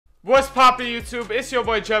What's poppin' YouTube? It's your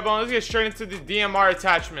boy Jebo. Let's get straight into the DMR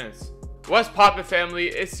attachments. What's poppin' family?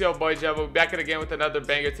 It's your boy Jebo. Back again with another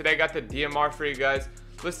banger. Today I got the DMR for you guys.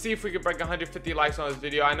 Let's see if we can break 150 likes on this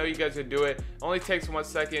video. I know you guys can do it. Only takes 1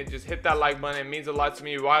 second. Just hit that like button. It means a lot to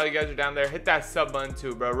me. While you guys are down there, hit that sub button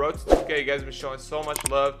too, bro. Road to 2K. You guys have been showing so much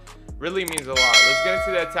love. Really means a lot. Let's get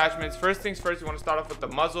into the attachments. First things first, you want to start off with the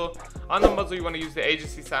muzzle. On the muzzle, you want to use the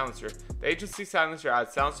agency silencer. The agency silencer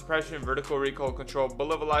adds sound suppression, vertical recoil control,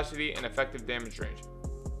 bullet velocity, and effective damage range.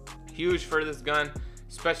 Huge for this gun,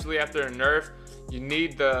 especially after a nerf. You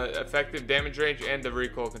need the effective damage range and the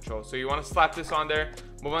recoil control. So you want to slap this on there.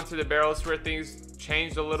 Move on to the barrels where things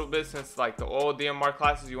changed a little bit since like the old DMR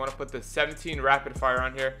classes. You want to put the 17 rapid fire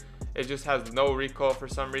on here. It just has no recoil for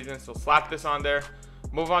some reason. So slap this on there.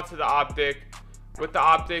 Move on to the optic. With the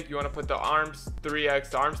optic, you want to put the ARMS 3X.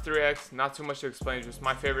 The ARMS 3X, not too much to explain, just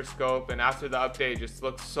my favorite scope. And after the update, it just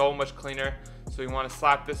looks so much cleaner. So you want to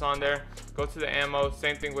slap this on there. Go to the ammo.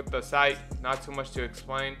 Same thing with the sight. Not too much to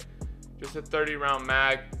explain. Just a 30 round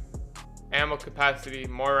mag. Ammo capacity,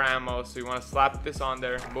 more ammo. So you want to slap this on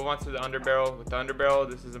there. Move on to the underbarrel. With the underbarrel,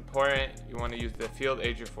 this is important. You want to use the field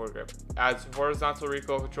agent foregrip. Adds horizontal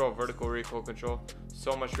recoil control, vertical recoil control.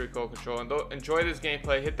 So much recoil control. And enjoy this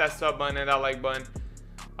gameplay. Hit that sub button and that like button.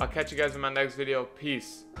 I'll catch you guys in my next video.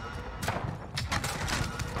 Peace.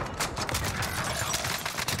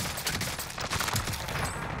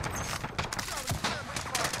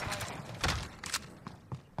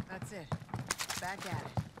 That's it. Back at it.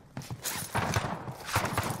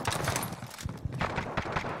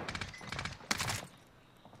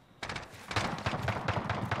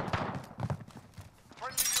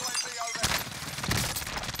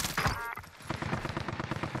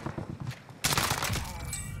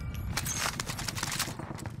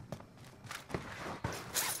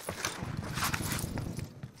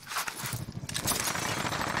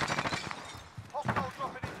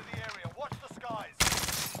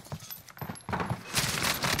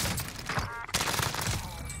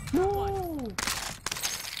 No.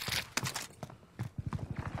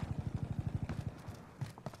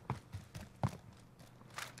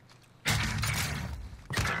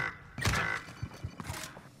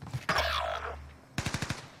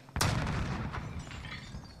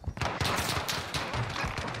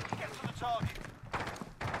 Get to the target.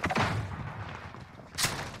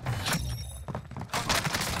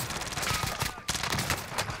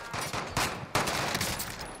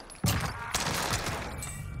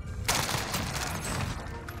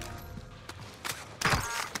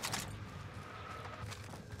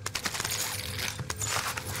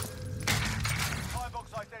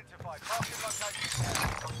 Identified. Marking location.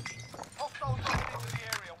 Hostiles dropping into the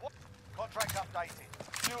area. What? Contract updated.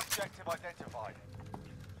 New objective identified.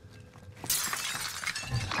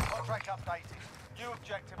 Contract updated. New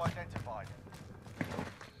objective identified.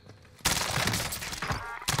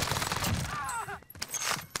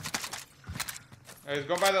 Hey, let's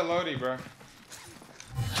go by the loadie, bro.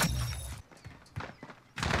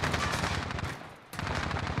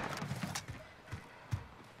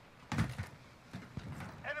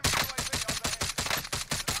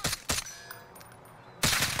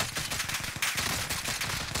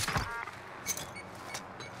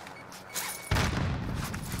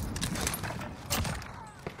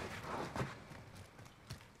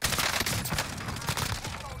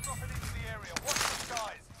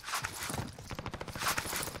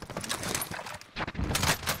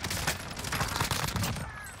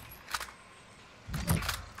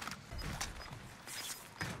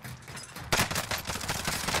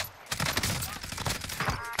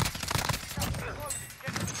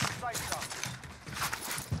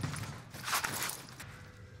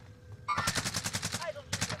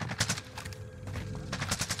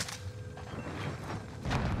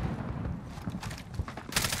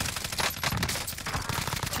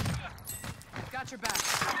 Got your back.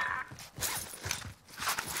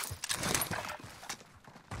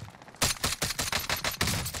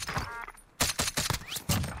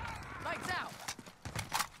 Lights out.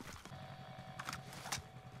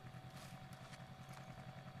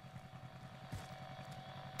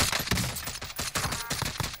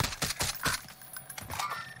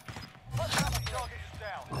 Target is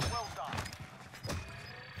down. Well done.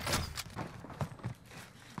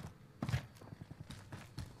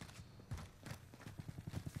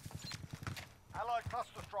 Allied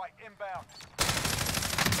cluster strike inbound.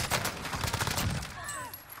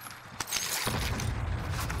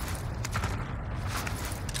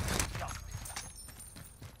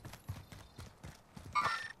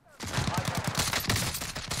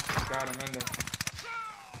 Got him in there.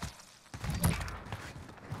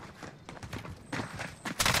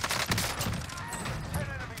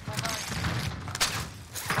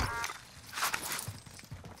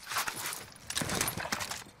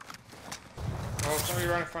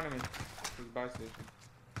 right in front of me. This buy station.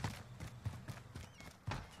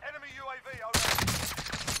 Enemy UAV overhead.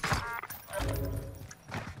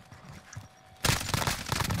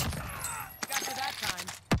 Got you that time.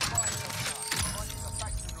 Prices are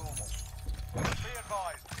back to normal. Be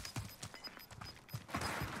advised.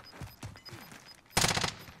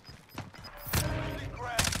 Losing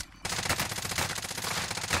ground.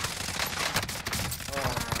 Oh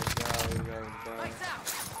my god, you guys bad. Lights out.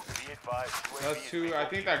 Be advised. That's two. I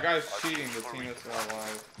think that guy's cheating the team that's not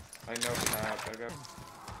alive. I know for that. That guy.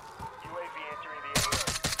 UAV entering the area.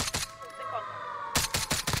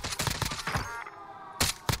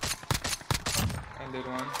 Ended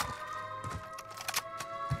one.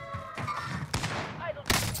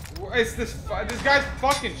 What is this? This guy's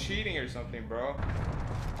fucking cheating or something, bro.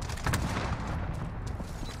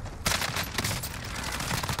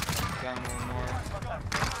 Down one more.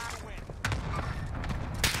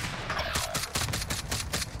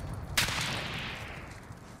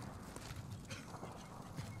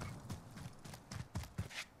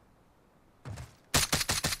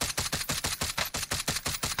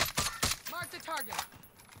 Mark the target.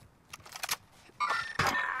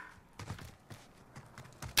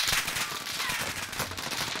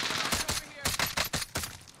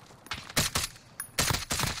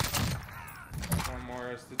 One more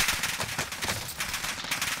rested.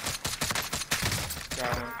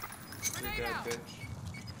 Got him. You're dead, bitch.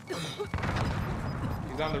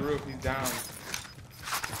 He's on the roof. He's down.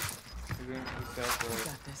 He's in the south road.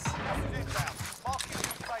 Got this. Inbound. Marking the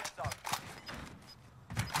safe zone.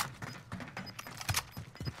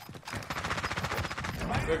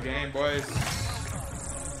 Good game, boys.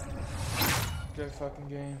 Good fucking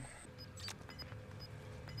game.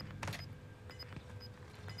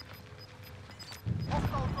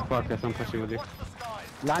 Fuck, yes, I'm pushing with you. Watch the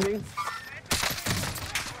skies. Landing.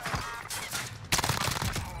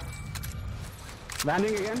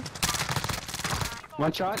 Landing again.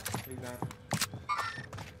 One shot. He's down.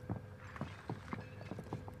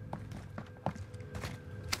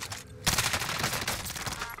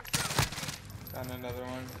 Down another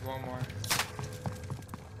one. One more.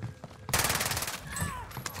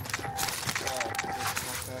 Oh, just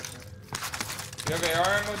 1 second. You have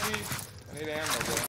AR ammo, G? I need ammo, bro.